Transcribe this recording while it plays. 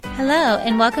Hello,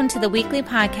 and welcome to the weekly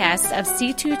podcast of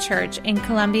C2 Church in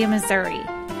Columbia, Missouri.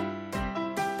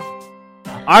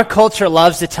 Our culture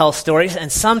loves to tell stories,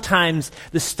 and sometimes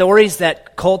the stories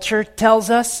that culture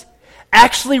tells us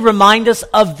actually remind us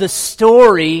of the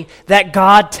story that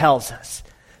God tells us.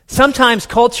 Sometimes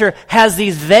culture has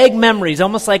these vague memories,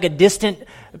 almost like a distant,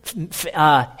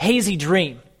 hazy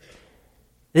dream.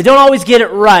 They don't always get it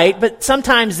right, but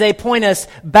sometimes they point us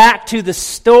back to the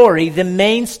story, the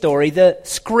main story, the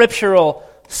scriptural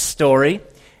story.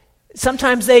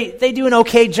 Sometimes they do an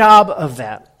okay job of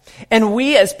that. And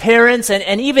we as parents,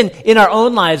 and even in our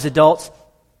own lives, adults,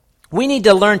 we need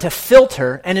to learn to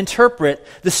filter and interpret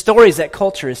the stories that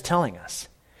culture is telling us.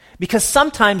 Because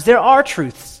sometimes there are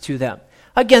truths to them.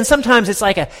 Again, sometimes it's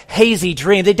like a hazy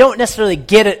dream. They don't necessarily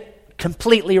get it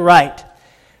completely right.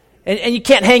 And you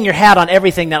can't hang your hat on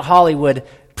everything that Hollywood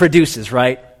produces,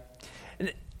 right?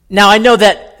 Now, I know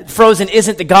that Frozen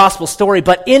isn't the gospel story,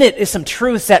 but in it is some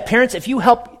truths that parents, if you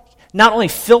help not only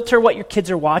filter what your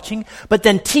kids are watching, but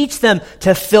then teach them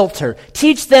to filter.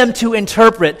 Teach them to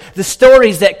interpret the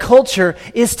stories that culture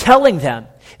is telling them.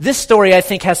 This story, I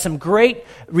think, has some great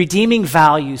redeeming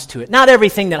values to it. Not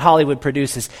everything that Hollywood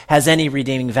produces has any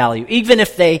redeeming value, even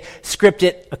if they script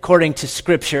it according to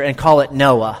Scripture and call it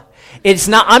Noah.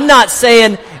 I'm not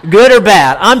saying good or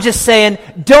bad. I'm just saying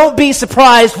don't be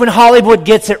surprised when Hollywood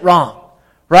gets it wrong,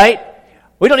 right?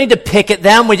 We don't need to pick at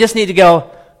them. We just need to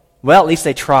go, well, at least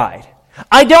they tried.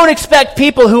 I don't expect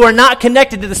people who are not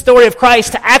connected to the story of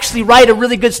Christ to actually write a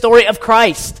really good story of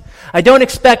Christ. I don't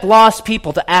expect lost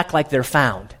people to act like they're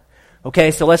found.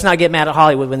 Okay, so let's not get mad at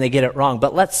Hollywood when they get it wrong,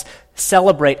 but let's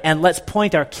celebrate and let's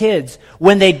point our kids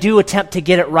when they do attempt to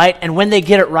get it right, and when they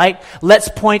get it right, let's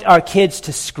point our kids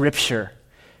to Scripture.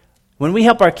 When we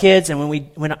help our kids and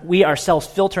when we ourselves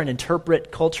filter and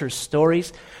interpret culture's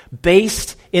stories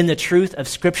based in the truth of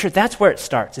Scripture, that's where it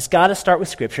starts. It's got to start with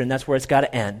Scripture, and that's where it's got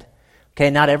to end. Okay,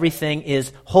 not everything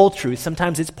is whole truth.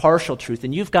 Sometimes it's partial truth,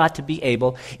 and you've got to be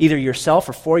able, either yourself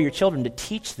or for your children, to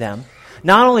teach them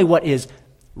not only what is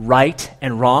right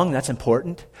and wrong, that's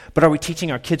important, but are we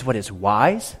teaching our kids what is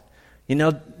wise? You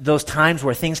know, those times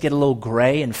where things get a little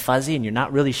gray and fuzzy and you're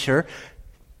not really sure.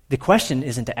 The question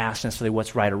isn't to ask necessarily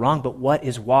what's right or wrong, but what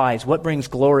is wise? What brings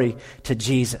glory to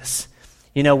Jesus?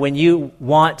 You know, when you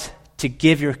want to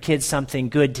give your kids something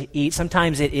good to eat,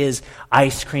 sometimes it is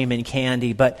ice cream and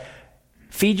candy, but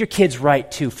feed your kids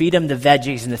right too. Feed them the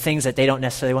veggies and the things that they don't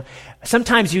necessarily want.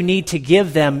 Sometimes you need to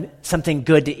give them something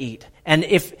good to eat. And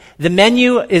if the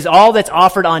menu is all that's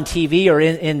offered on TV or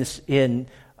in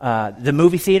the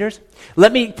movie theaters,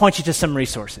 let me point you to some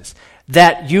resources.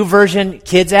 That YouVersion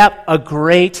Kids app, a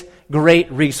great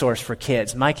resource for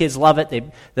kids. My kids love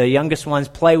it. The youngest ones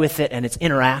play with it, and it's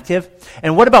interactive.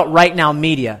 And what about Right Now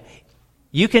Media?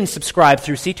 You can subscribe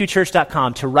through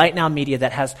c2church.com to Right Now Media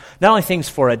that has not only things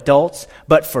for adults,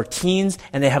 but for teens,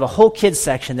 and they have a whole kids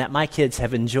section that my kids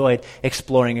have enjoyed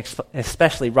exploring,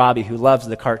 especially Robbie, who loves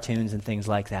the cartoons and things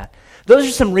like that. Those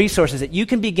are some resources that you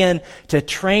can begin to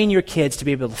train your kids to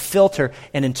be able to filter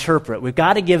and interpret. We've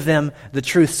got to give them the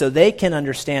truth so they can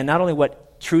understand not only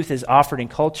what truth is offered in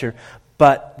culture,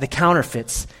 but the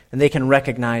counterfeits, and they can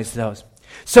recognize those.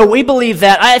 So we believe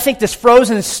that, I think this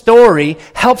Frozen story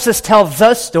helps us tell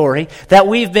the story that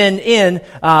we've been in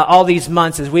all these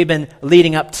months as we've been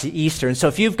leading up to Easter. And so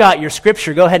if you've got your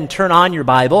Scripture, go ahead and turn on your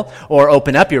Bible or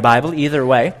open up your Bible, either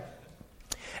way.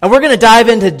 And we're going to dive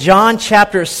into John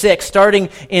chapter 6, starting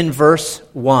in verse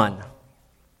 1.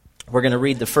 We're going to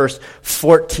read the first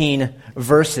 14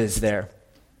 verses there.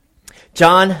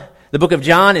 The book of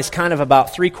John is kind of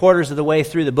about 3/4 of the way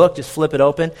through the book. Just flip it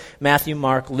open. Matthew,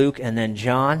 Mark, Luke, and then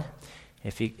John.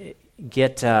 If you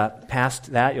get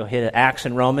past that, you'll hit Acts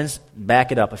and Romans.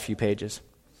 Back it up a few pages.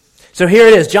 So here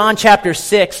it is, John chapter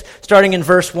 6, starting in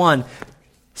verse 1.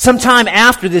 Sometime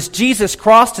after this, Jesus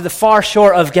crossed to the far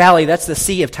shore of Galilee. That's the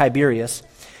Sea of Tiberias.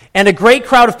 And a great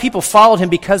crowd of people followed him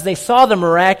because they saw the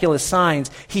miraculous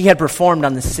signs he had performed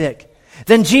on the sick.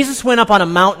 Then Jesus went up on a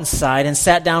mountainside and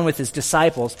sat down with his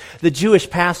disciples. The Jewish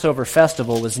Passover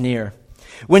festival was near.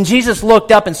 When Jesus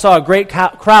looked up and saw a great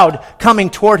crowd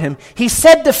coming toward him, he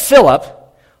said to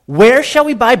Philip, "Where shall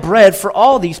we buy bread for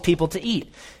all these people to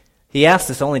eat?" He asked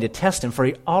this only to test him, for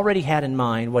he already had in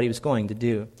mind what he was going to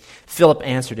do. Philip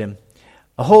answered him,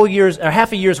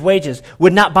 half a year's wages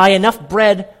would not buy enough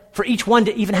bread for each one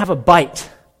to even have a bite.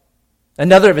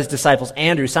 Another of his disciples,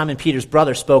 Andrew, Simon Peter's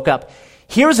brother, spoke up.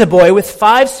 "Here's a boy with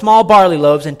 5 small barley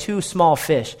loaves and 2 small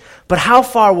fish. But how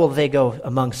far will they go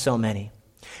among so many?"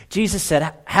 Jesus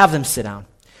said, "Have them sit down."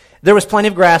 There was plenty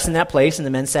of grass in that place, and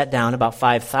the men sat down, about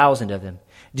 5,000 of them.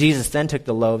 Jesus then took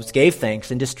the loaves, gave thanks,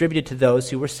 and distributed to those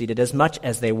who were seated as much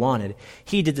as they wanted.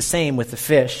 He did the same with the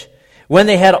fish. When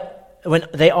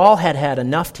they all had had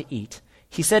enough to eat,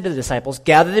 he said to the disciples,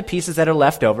 "Gather the pieces that are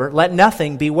left over. Let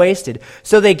nothing be wasted."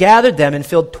 So they gathered them and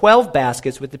filled 12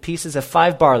 baskets with the pieces of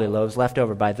 5 barley loaves left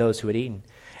over by those who had eaten.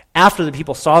 After the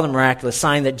people saw the miraculous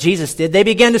sign that Jesus did, they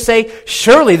began to say,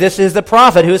 "Surely this is the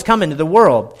prophet who has come into the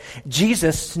world."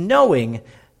 Jesus, knowing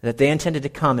that they intended to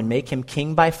come and make him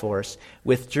king by force,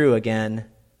 withdrew again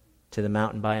to the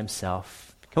mountain by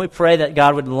himself. Can we pray that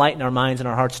God would enlighten our minds and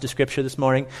our hearts to Scripture this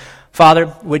morning?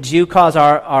 Father, would you cause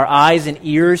our eyes and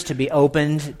ears to be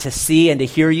opened to see and to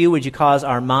hear you? Would you cause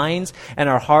our minds and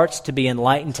our hearts to be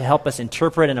enlightened to help us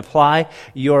interpret and apply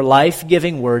your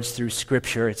life-giving words through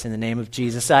Scripture? It's in the name of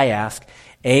Jesus I ask.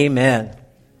 Amen.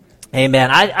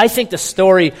 Amen. I think the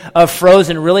story of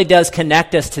Frozen really does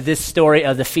connect us to this story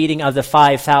of the feeding of the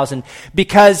 5,000,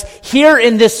 because here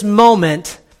in this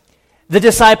moment, the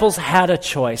disciples had a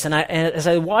choice. And as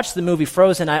I watched the movie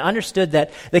Frozen, I understood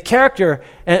that the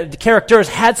characters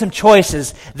had some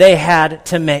choices they had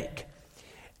to make.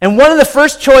 And one of the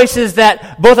first choices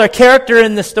that both our character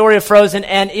in the story of Frozen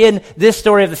and in this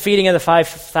story of the feeding of the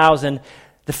 5,000,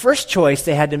 the first choice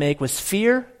they had to make was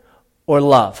fear or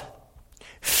love.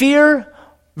 Fear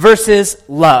versus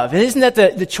love. And isn't that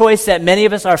the choice that many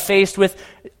of us are faced with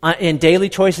in daily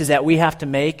choices that we have to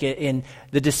make? In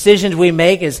the decisions we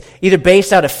make is either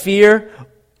based out of fear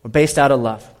or based out of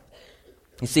love.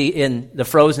 You see, in the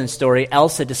Frozen story,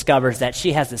 Elsa discovers that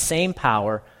she has the same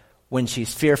power when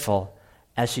she's fearful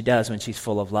as she does when she's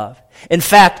full of love. In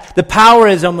fact, the power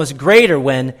is almost greater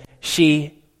when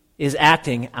she is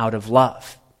acting out of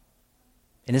love.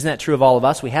 And isn't that true of all of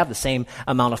us? We have the same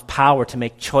amount of power to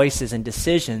make choices and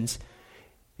decisions.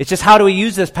 It's just how do we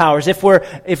use those powers? If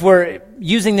we're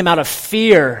using them out of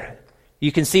fear,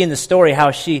 you can see in the story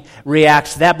how she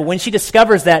reacts to that. But when she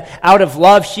discovers that out of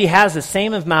love she has the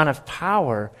same amount of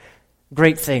power,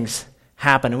 great things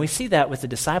happen. And we see that with the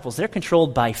disciples. They're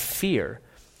controlled by fear.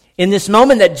 In this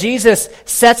moment that Jesus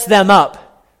sets them up,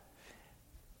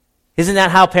 isn't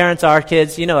that how parents are,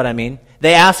 kids? You know what I mean.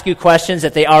 They ask you questions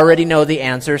that they already know the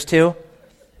answers to.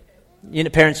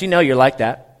 Parents, you're like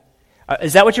that.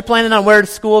 Is that what you're planning on wearing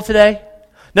to school today?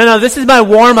 No, this is my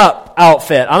warm-up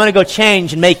outfit. I'm going to go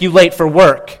change and make you late for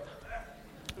work.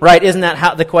 Right? Isn't that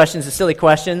how the questions, the silly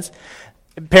questions?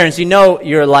 Parents,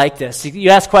 you're like this. You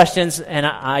ask questions, and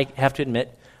I have to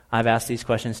admit, I've asked these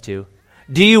questions too.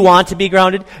 Do you want to be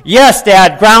grounded? Yes,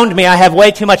 Dad, ground me. I have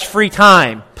way too much free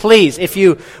time. Please, if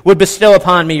you would bestow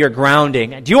upon me your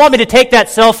grounding. Do you want me to take that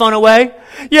cell phone away?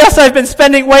 Yes, I've been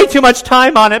spending way too much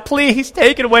time on it. Please,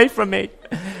 take it away from me.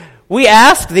 We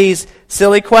ask these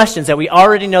silly questions that we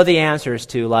already know the answers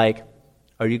to, like,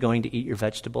 are you going to eat your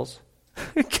vegetables?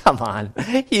 Come on,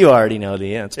 you already know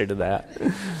the answer to that.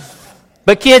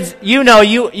 But kids,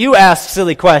 you ask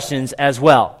silly questions as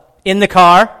well. In the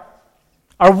car,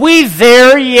 are we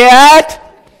there yet?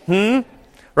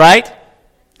 Right?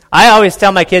 I always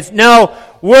tell my kids, no,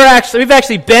 we've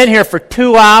actually been here for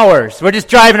 2 hours. We're just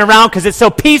driving around because it's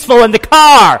so peaceful in the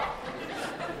car.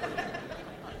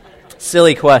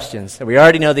 Silly questions that we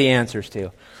already know the answers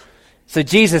to. So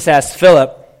Jesus asked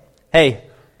Philip, hey,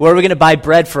 where are we going to buy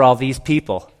bread for all these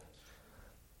people?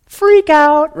 Freak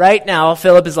out. Right now,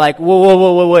 Philip is like,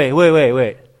 whoa,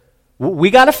 wait. We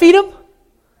got to feed them?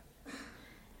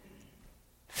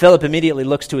 Philip immediately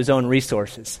looks to his own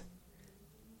resources.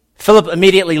 Philip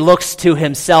immediately looks to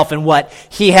himself and what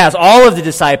he has all of the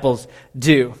disciples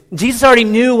do. Jesus already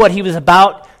knew what he was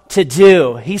about to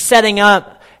do. He's setting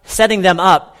them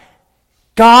up.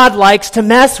 God likes to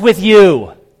mess with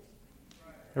you.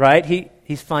 Right?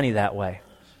 He's funny that way.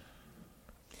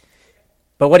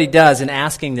 But what he does in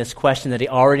asking this question that he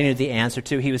already knew the answer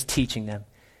to, he was teaching them.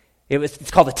 It's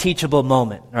called a teachable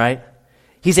moment, right?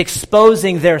 He's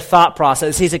exposing their thought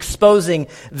process. He's exposing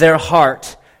their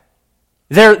heart.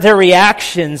 Their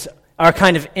reactions are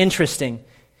kind of interesting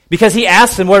because he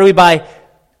asks them, where do we buy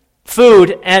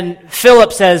food? And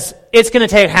Philip says, it's going to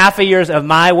take half a year of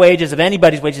my wages, of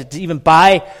anybody's wages, to even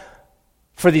buy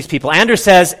for these people. Andrew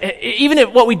says, even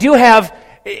if what we do have,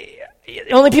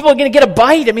 only people are going to get a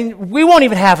bite. I mean, we won't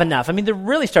even have enough. I mean, they're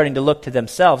really starting to look to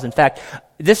themselves. In fact,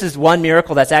 this is one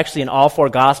miracle that's actually in all 4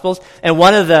 Gospels. And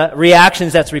one of the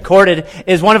reactions that's recorded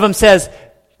is one of them says,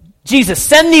 Jesus,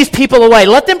 send these people away.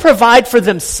 Let them provide for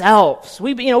themselves.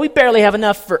 We barely have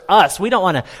enough for us. We don't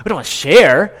want to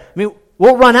share. I mean,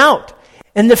 we'll run out.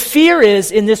 And the fear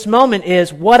is, in this moment,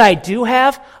 is what I do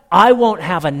have, I won't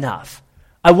have enough.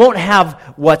 I won't have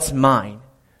what's mine,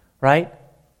 right?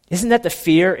 Isn't that the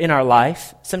fear in our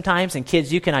life sometimes? And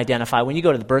kids, you can identify. When you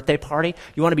go to the birthday party,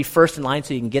 you want to be first in line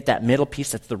so you can get that middle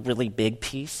piece that's the really big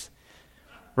piece.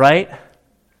 Right?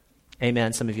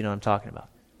 Amen. Some of you know what I'm talking about.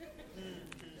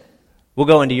 We'll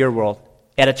go into your world.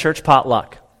 At a church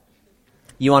potluck,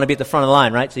 you want to be at the front of the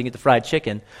line, right? So you can get the fried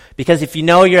chicken. Because if you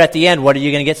know you're at the end, what are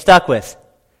you going to get stuck with?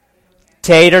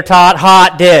 Tater tot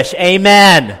hot dish.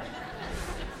 Amen.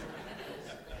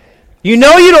 You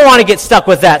know you don't want to get stuck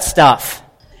with that stuff.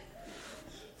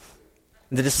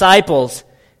 The disciples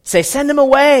say, send them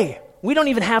away. We don't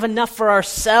even have enough for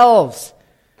ourselves.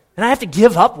 And I have to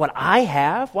give up what I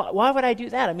have? Why would I do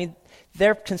that? I mean,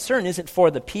 their concern isn't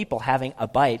for the people having a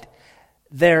bite.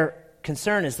 Their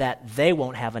concern is that they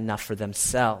won't have enough for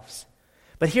themselves.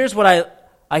 But here's what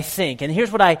I think, and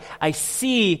here's what I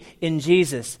see in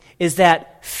Jesus, is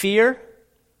that fear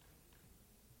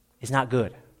is not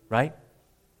good, right?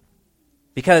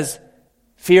 Because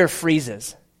fear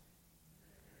freezes.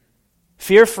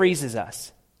 Fear freezes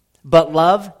us, but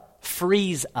love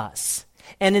frees us.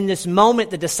 And in this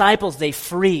moment, the disciples, they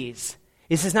freeze.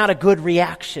 This is not a good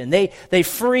reaction. They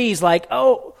freeze like,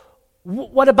 oh,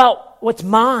 what about what's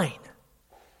mine?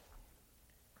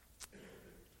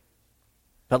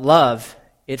 But love,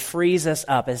 it frees us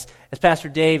up. As Pastor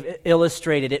Dave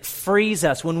illustrated, it frees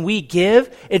us. When we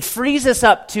give, it frees us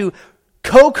up to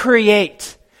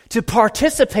co-create, to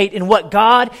participate in what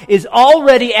God is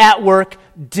already at work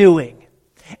doing.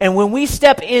 And when we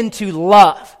step into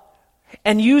love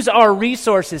and use our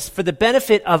resources for the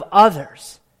benefit of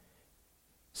others,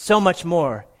 so much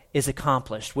more is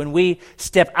accomplished when we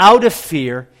step out of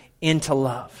fear into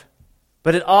love.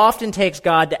 But it often takes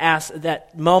God to ask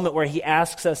that moment where he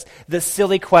asks us the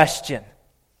silly question,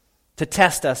 to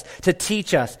test us, to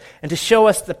teach us, and to show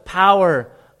us the power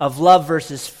of love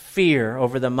versus fear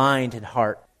over the mind and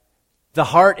heart. The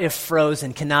heart, if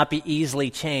frozen, cannot be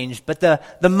easily changed, but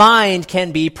the mind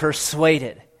can be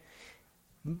persuaded.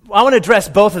 I want to address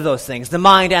both of those things, the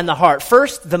mind and the heart.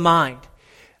 First, the mind.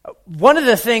 One of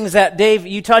the things that, Dave,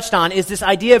 you touched on is this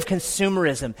idea of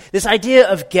consumerism, this idea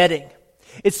of getting.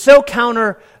 It's so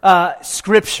counter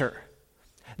Scripture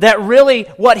that really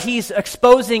what he's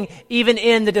exposing even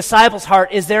in the disciples'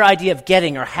 heart is their idea of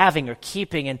getting or having or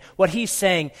keeping. And what he's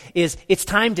saying is it's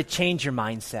time to change your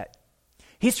mindset.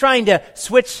 He's trying to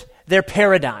switch their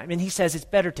paradigm, and he says it's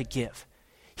better to give.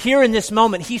 Here in this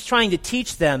moment, he's trying to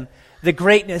teach them the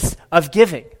greatness of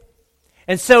giving.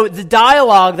 And so the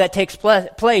dialogue that takes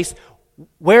place,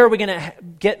 where are we going to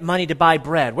get money to buy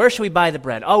bread? Where should we buy the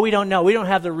bread? Oh, we don't know. We don't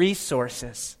have the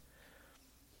resources.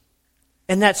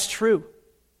 And that's true.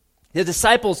 The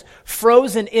disciples,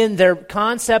 frozen in their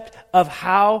concept of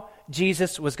how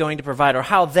Jesus was going to provide, or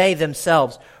how they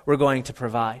themselves were going to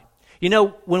provide. You know,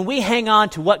 when we hang on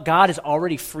to what God has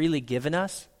already freely given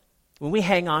us, when we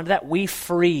hang on to that, we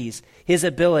freeze his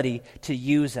ability to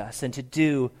use us and to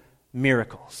do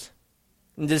miracles.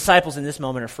 And the disciples in this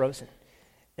moment are frozen.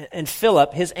 And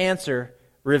Philip, his answer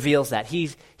reveals that.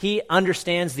 He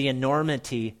understands the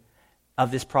enormity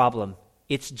of this problem.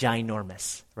 It's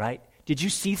ginormous, right? Did you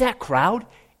see that crowd?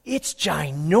 It's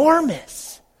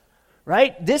ginormous,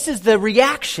 right? This is the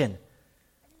reaction.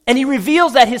 And he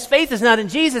reveals that his faith is not in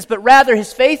Jesus, but rather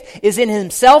his faith is in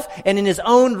himself and in his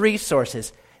own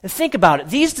resources. And think about it.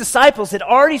 These disciples had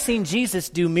already seen Jesus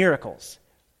do miracles,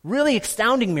 really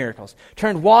astounding miracles,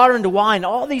 turned water into wine,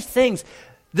 all these things.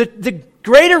 The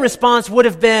greater response would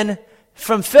have been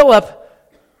from Philip,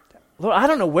 Lord, I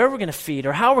don't know where we're going to feed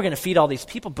or how we're going to feed all these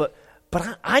people, but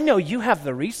I know you have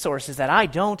the resources that I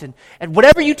don't, and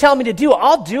whatever you tell me to do,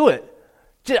 I'll do it.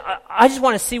 I just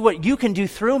want to see what you can do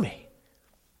through me.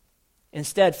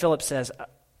 Instead, Philip says,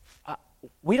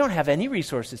 we don't have any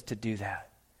resources to do that.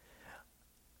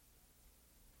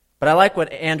 But I like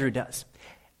what Andrew does.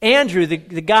 Andrew, the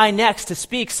guy next to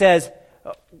speak, says,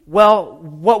 well,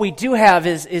 what we do have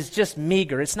is just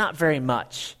meager. It's not very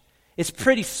much. It's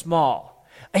pretty small.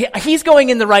 He's going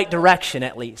in the right direction,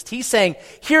 at least. He's saying,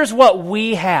 here's what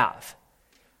we have.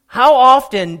 How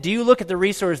often do you look at the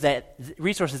resources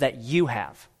that you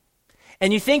have?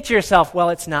 And you think to yourself, well,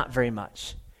 it's not very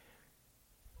much.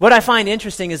 What I find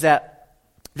interesting is that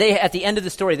at the end of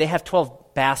the story, they have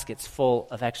 12 baskets full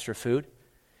of extra food.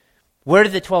 Where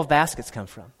did the 12 baskets come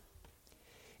from?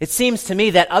 It seems to me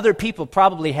that other people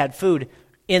probably had food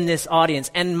in this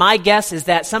audience, and my guess is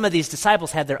that some of these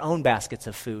disciples had their own baskets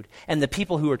of food, and the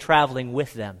people who were traveling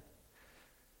with them.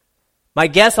 My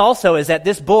guess also is that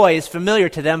this boy is familiar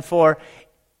to them for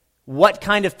what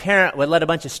kind of parent would let a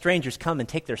bunch of strangers come and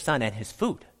take their son and his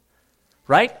food.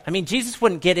 Right? I mean, Jesus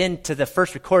wouldn't get into the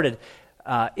first recorded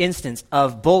instance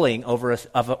of bullying over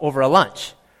a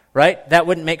lunch, right? That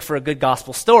wouldn't make for a good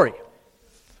gospel story.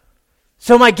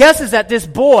 So my guess is that this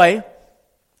boy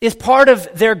is part of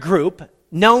their group,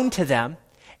 known to them,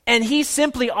 and he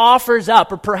simply offers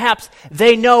up, or perhaps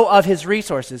they know of his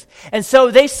resources. And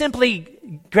so they simply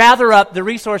gather up the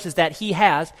resources that he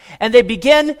has, and they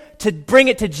begin to bring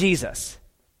it to Jesus.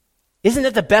 Isn't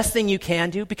it the best thing you can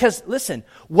do? Because listen,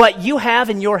 what you have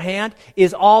in your hand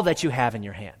is all that you have in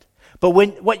your hand. But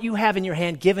when what you have in your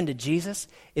hand given to Jesus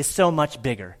is so much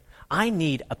bigger. I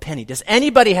need a penny. Does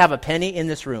anybody have a penny in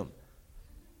this room?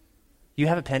 You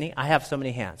have a penny? I have so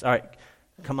many hands. All right,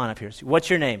 come on up here. What's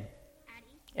your name?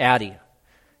 Addie.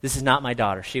 This is not my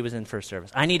daughter. She was in first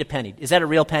service. I need a penny. Is that a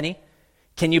real penny?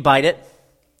 Can you bite it?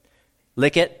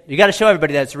 Lick it? You got to show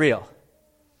everybody that it's real.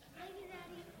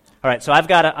 All right, so I've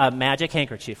got a magic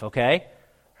handkerchief, okay?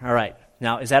 All right.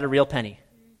 Now, is that a real penny?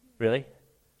 Really?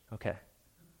 Okay.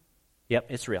 Yep,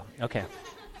 it's real. Okay.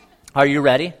 Are you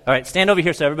ready? All right, stand over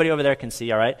here so everybody over there can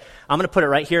see, all right? I'm going to put it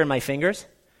right here in my fingers.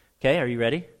 Okay, are you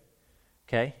ready?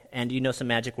 Okay, and do you know some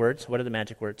magic words? What are the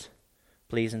magic words?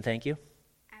 Please and thank you.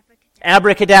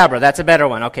 Abracadabra, that's a better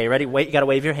one. Okay, ready? Wait, you got to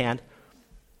wave your hand.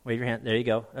 Wave your hand. There you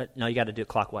go. No, you got to do it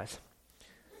clockwise.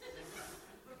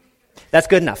 That's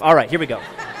good enough. All right, here we go.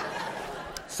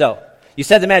 So, you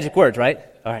said the magic words, right?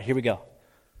 All right, here we go.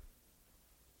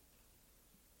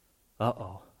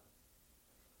 Uh-oh.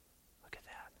 Look at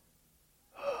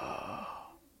that.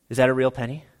 Is that a real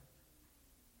penny?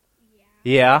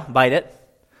 Yeah, bite it.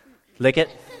 Lick it.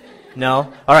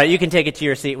 No? All right, you can take it to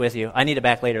your seat with you. I need it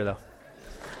back later, though.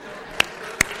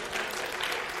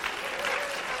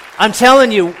 I'm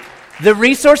telling you, the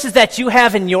resources that you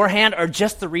have in your hand are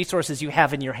just the resources you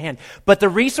have in your hand. But the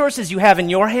resources you have in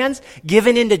your hands,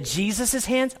 given into Jesus'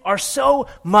 hands, are so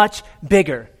much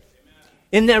bigger.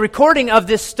 In the recording of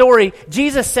this story,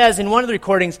 Jesus says in one of the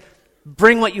recordings,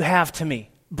 bring what you have to me.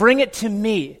 Bring it to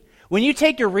me. When you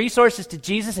take your resources to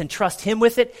Jesus and trust Him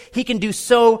with it, He can do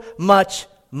so much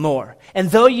more.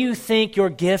 And though you think your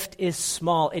gift is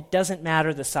small, it doesn't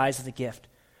matter the size of the gift.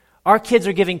 Our kids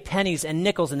are giving pennies and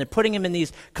nickels, and they're putting them in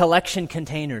these collection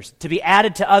containers to be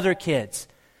added to other kids.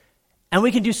 And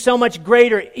we can do so much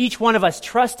greater, each one of us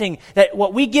trusting that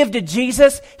what we give to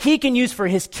Jesus, He can use for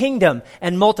His kingdom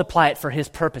and multiply it for His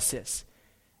purposes.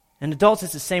 And adults,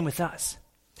 it's the same with us.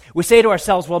 We say to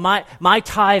ourselves, well, my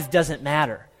tithe doesn't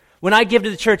matter. When I give to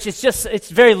the church,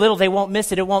 it's very little. They won't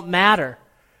miss it. It won't matter.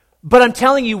 But I'm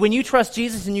telling you, when you trust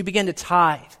Jesus and you begin to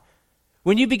tithe,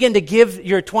 when you begin to give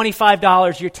your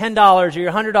 $25, your $10, or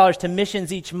your $100 to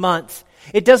missions each month,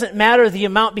 it doesn't matter the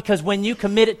amount, because when you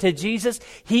commit it to Jesus,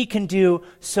 He can do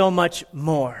so much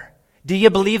more. Do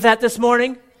you believe that this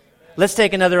morning? Let's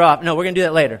take another off. No, we're going to do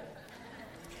that later.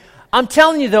 I'm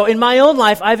telling you, though, in my own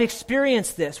life, I've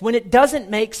experienced this when it doesn't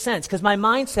make sense, because my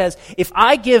mind says, if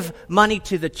I give money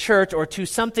to the church or to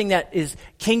something that is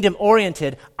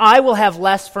kingdom-oriented, I will have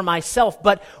less for myself.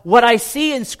 But what I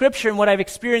see in Scripture and what I've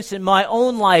experienced in my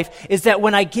own life is that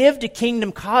when I give to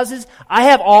kingdom causes, I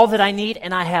have all that I need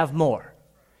and I have more.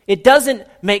 It doesn't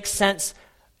make sense.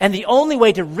 And the only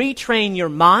way to retrain your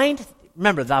mind,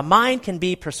 remember, the mind can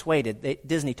be persuaded.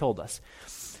 Disney told us.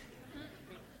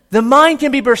 The mind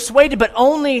can be persuaded, but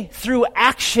only through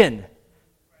action.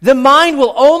 The mind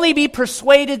will only be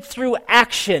persuaded through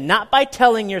action, not by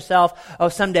telling yourself, oh,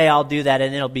 someday I'll do that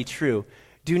and it'll be true.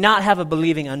 Do not have a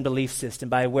believing unbelief system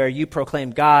by where you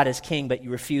proclaim God as king, but you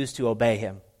refuse to obey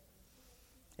Him.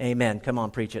 Amen. Come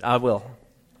on, preach it. I will.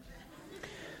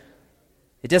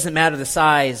 It doesn't matter the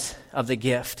size of the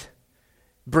gift.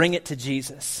 Bring it to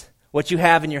Jesus. What you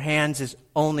have in your hands is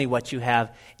only what you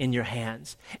have in your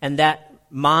hands. And that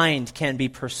mind can be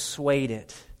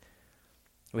persuaded.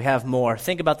 We have more.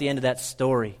 Think about the end of that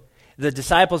story. The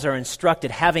disciples are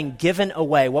instructed, having given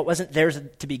away what wasn't theirs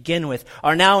to begin with,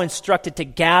 are now instructed to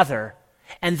gather,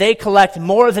 and they collect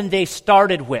more than they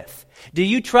started with. Do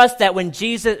you trust that when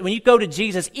you go to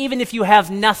Jesus, even if you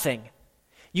have nothing,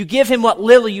 you give Him what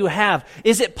little you have?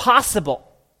 Is it possible?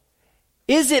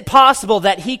 Is it possible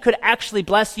that He could actually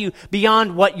bless you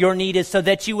beyond what your need is so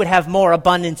that you would have more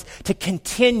abundance to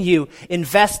continue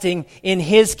investing in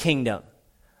His kingdom?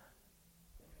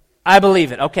 I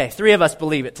believe it. Okay, 3 of us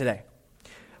believe it today.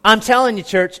 I'm telling you,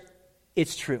 church,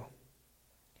 it's true.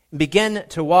 Begin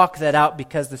to walk that out,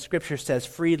 because the Scripture says,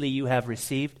 freely you have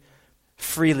received,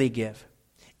 freely give.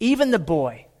 Even the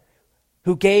boy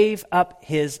who gave up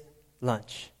his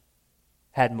lunch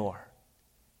had more.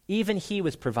 Even he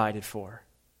was provided for.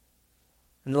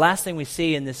 And the last thing we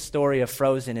see in this story of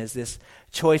Frozen is this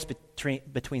choice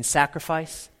between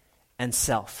sacrifice and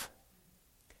self.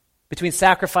 Between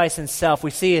sacrifice and self.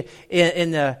 We see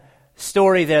in the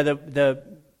story there, the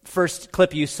first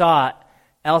clip you saw,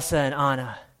 Elsa and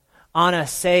Anna. Anna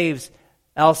saves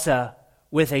Elsa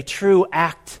with a true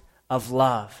act of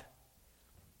love.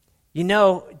 You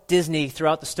know, Disney,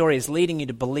 throughout the story, is leading you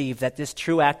to believe that this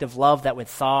true act of love that would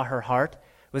thaw her heart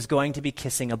was going to be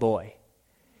kissing a boy.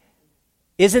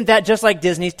 Isn't that just like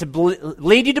Disney to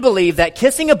lead you to believe that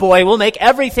kissing a boy will make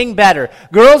everything better?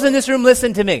 Girls in this room,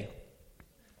 listen to me.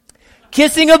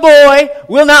 Kissing a boy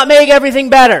will not make everything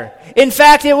better. In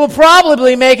fact, it will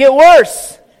probably make it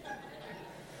worse.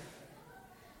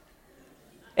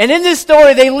 And in this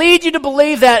story, they lead you to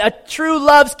believe that a true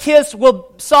love's kiss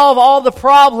will solve all the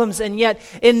problems. And yet,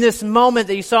 in this moment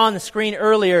that you saw on the screen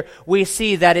earlier, we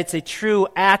see that it's a true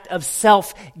act of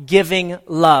self-giving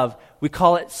love. We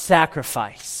call it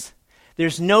sacrifice.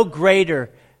 There's no greater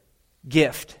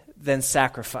gift than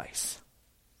sacrifice.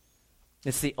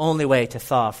 It's the only way to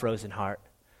thaw a frozen heart.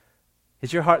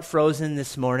 Is your heart frozen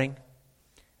this morning?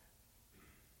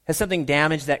 Has something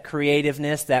damaged that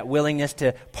creativeness, that willingness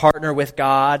to partner with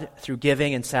God through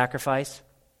giving and sacrifice?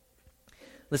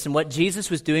 Listen, what Jesus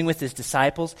was doing with his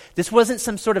disciples, this wasn't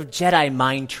some sort of Jedi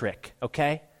mind trick,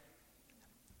 okay?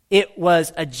 It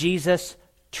was a Jesus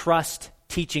trust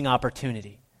teaching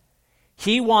opportunity.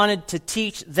 He wanted to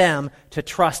teach them to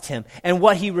trust him. And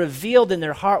what he revealed in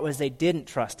their heart was they didn't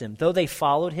trust him. Though they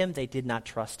followed him, they did not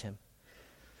trust him.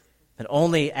 And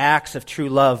only acts of true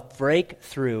love break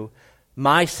through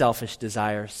my selfish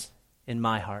desires in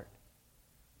my heart.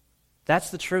 That's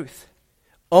the truth.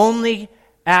 Only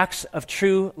acts of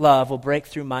true love will break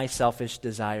through my selfish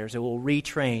desires. It will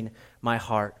retrain my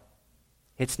heart.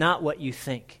 It's not what you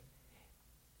think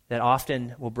that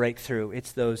often will break through.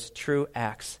 It's those true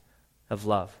acts of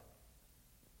love.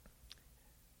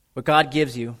 What God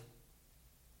gives you,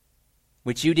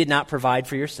 which you did not provide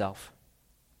for yourself,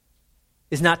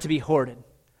 is not to be hoarded,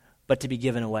 but to be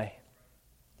given away.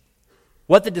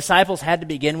 What the disciples had to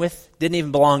begin with didn't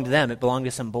even belong to them. It belonged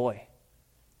to some boy.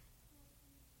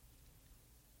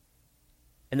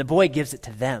 And the boy gives it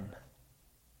to them.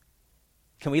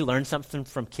 Can we learn something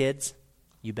from kids?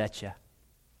 You betcha.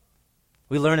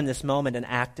 We learn in this moment an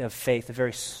act of faith, a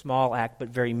very small act, but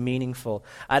very meaningful.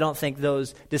 I don't think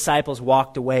those disciples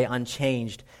walked away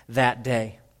unchanged that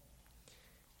day.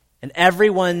 And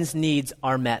everyone's needs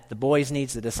are met. The boys'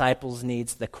 needs, the disciples'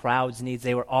 needs, the crowd's needs,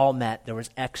 they were all met. There was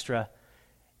extra.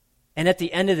 And at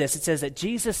the end of this, it says that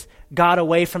Jesus got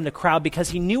away from the crowd because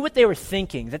he knew what they were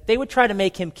thinking, that they would try to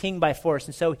make him king by force,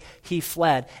 and so he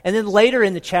fled. And then later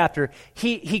in the chapter,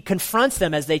 he confronts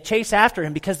them as they chase after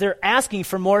him because they're asking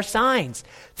for more signs.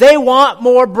 They want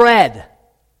more bread.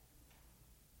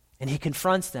 And he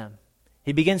confronts them.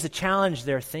 He begins to challenge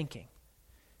their thinking.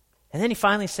 And then he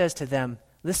finally says to them,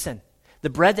 listen, the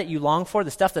bread that you long for,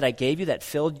 the stuff that I gave you that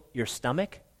filled your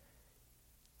stomach,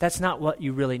 that's not what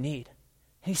you really need.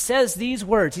 He says these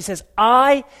words. He says,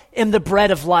 I am the bread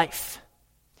of life.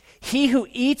 He who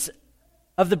eats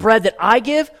of the bread that I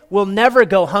give will never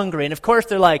go hungry. And of course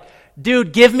they're like,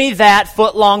 dude, give me that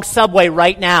foot-long Subway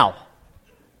right now.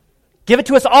 Give it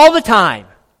to us all the time.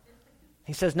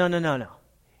 He says, no.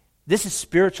 This is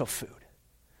spiritual food.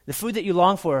 The food that you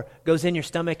long for goes in your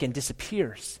stomach and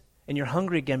disappears, and you're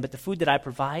hungry again. But the food that I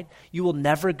provide, you will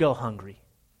never go hungry.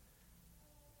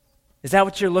 Is that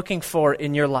what you're looking for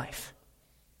in your life?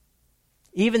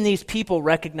 Even these people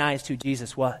recognized who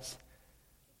Jesus was.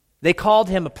 They called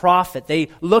him a prophet. They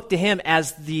looked to him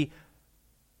as the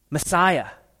Messiah.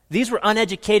 These were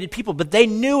uneducated people, but they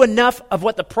knew enough of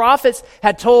what the prophets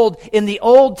had told in the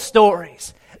old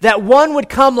stories, that one would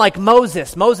come like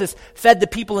Moses. Moses fed the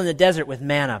people in the desert with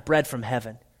manna, bread from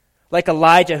heaven. Like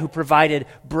Elijah, who provided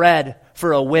bread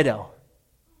for a widow.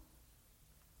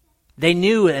 They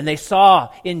knew and they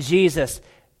saw in Jesus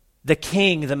the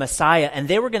king, the Messiah, and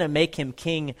they were going to make him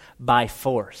king by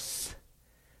force.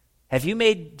 Have you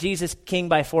made Jesus king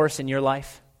by force in your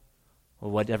life? Well,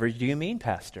 whatever do you mean,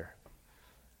 Pastor?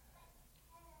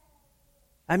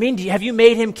 I mean, have you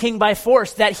made him king by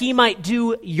force that he might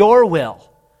do your will?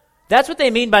 That's what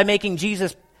they mean by making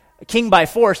Jesus king by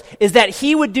force, is that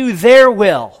he would do their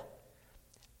will.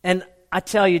 And I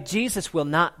tell you, Jesus will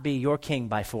not be your king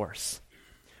by force,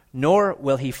 nor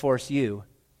will he force you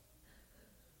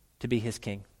to be his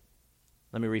king.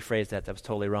 Let me rephrase that. That was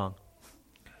totally wrong.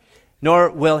 Nor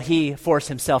will he force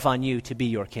himself on you to be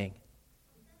your king.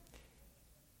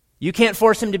 You can't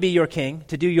force him to be your king,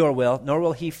 to do your will, nor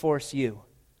will he force you.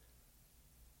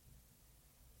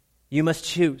 You must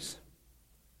choose.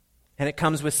 And it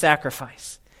comes with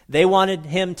sacrifice. They wanted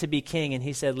him to be king, and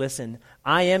he said, listen,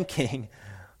 I am king,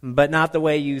 but not the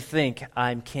way you think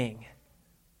I'm king.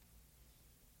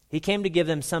 He came to give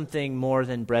them something more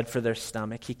than bread for their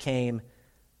stomach. He came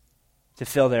to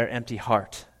fill their empty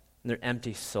heart and their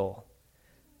empty soul.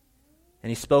 And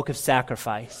he spoke of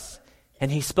sacrifice.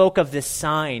 And he spoke of this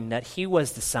sign, that he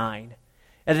was the sign.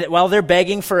 And that while they're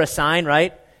begging for a sign,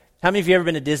 right? How many of you have ever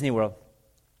been to Disney World?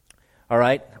 All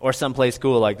right? Or someplace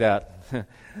cool like that.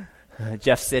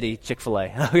 Jeff City,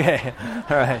 Chick-fil-A. Okay.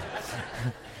 All right.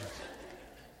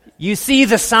 You see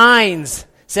the signs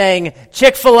saying,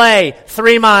 Chick-fil-A,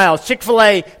 3 miles.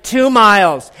 Chick-fil-A, 2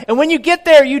 miles. And when you get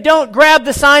there, you don't grab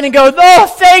the sign and go, oh,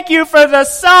 thank you for the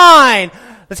sign.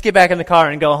 Let's get back in the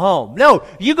car and go home. No,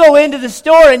 you go into the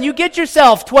store and you get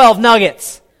yourself 12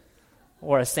 nuggets.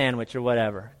 Or a sandwich or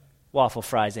whatever. Waffle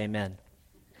fries, amen.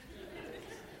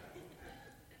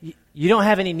 You don't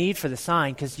have any need for the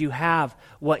sign because you have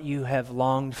what you have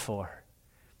longed for.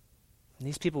 And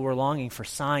these people were longing for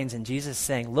signs, and Jesus is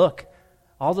saying, look,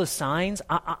 all those signs,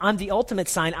 I'm the ultimate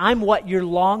sign. I'm what you're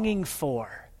longing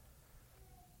for.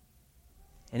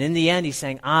 And in the end, he's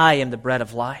saying, I am the bread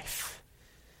of life.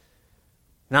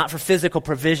 Not for physical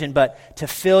provision, but to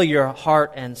fill your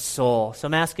heart and soul. So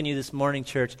I'm asking you this morning,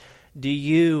 church, do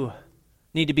you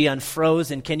need to be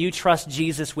unfrozen? Can you trust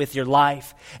Jesus with your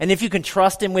life? And if you can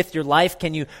trust him with your life,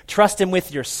 can you trust him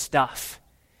with your stuff?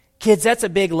 Kids, that's a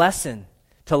big lesson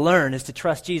to learn, is to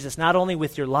trust Jesus not only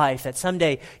with your life, that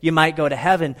someday you might go to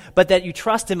heaven, but that you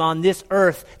trust him on this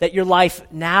earth, that your life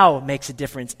now makes a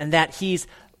difference, and that he's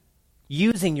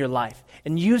using your life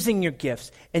and using your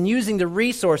gifts and using the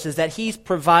resources that he's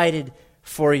provided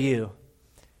for you.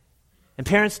 And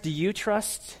parents, do you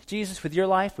trust Jesus with your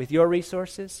life, with your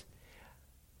resources?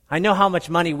 I know how much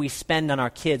money we spend on our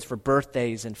kids for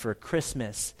birthdays and for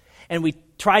Christmas, and we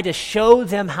try to show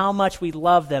them how much we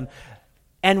love them.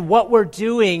 And what we're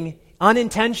doing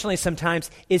unintentionally sometimes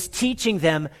is teaching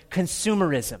them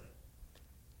consumerism.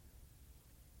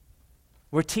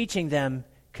 We're teaching them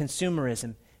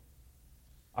consumerism.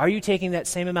 Are you taking that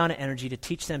same amount of energy to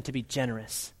teach them to be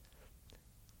generous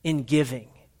in giving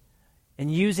and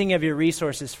using of your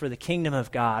resources for the kingdom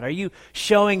of God? Are you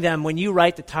showing them when you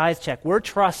write the tithe check, we're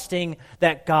trusting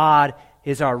that God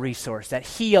is our resource, that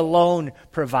he alone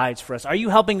provides for us? Are you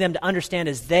helping them to understand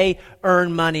as they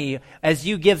earn money, as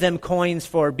you give them coins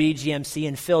for BGMC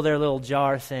and fill their little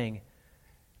jar thing,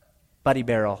 Buddy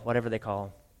Barrel, whatever they call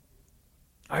them?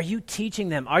 Are you teaching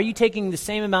them? Are you taking the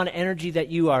same amount of energy that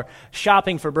you are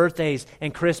shopping for birthdays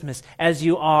and Christmas as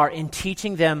you are in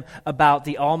teaching them about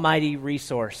the almighty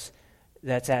resource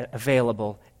that's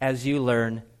available as you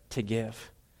learn to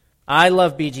give? I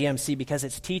love BGMC because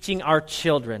it's teaching our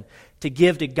children to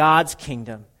give to God's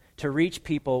kingdom, to reach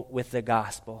people with the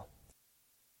gospel.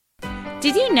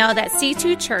 Did you know that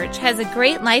C2 Church has a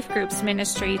great life groups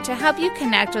ministry to help you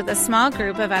connect with a small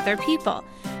group of other people?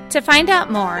 To find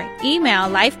out more, email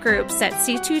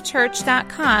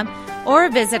lifegroups@c2church.com or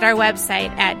visit our website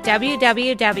at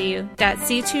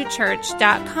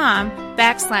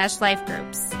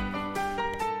www.c2church.com/lifegroups.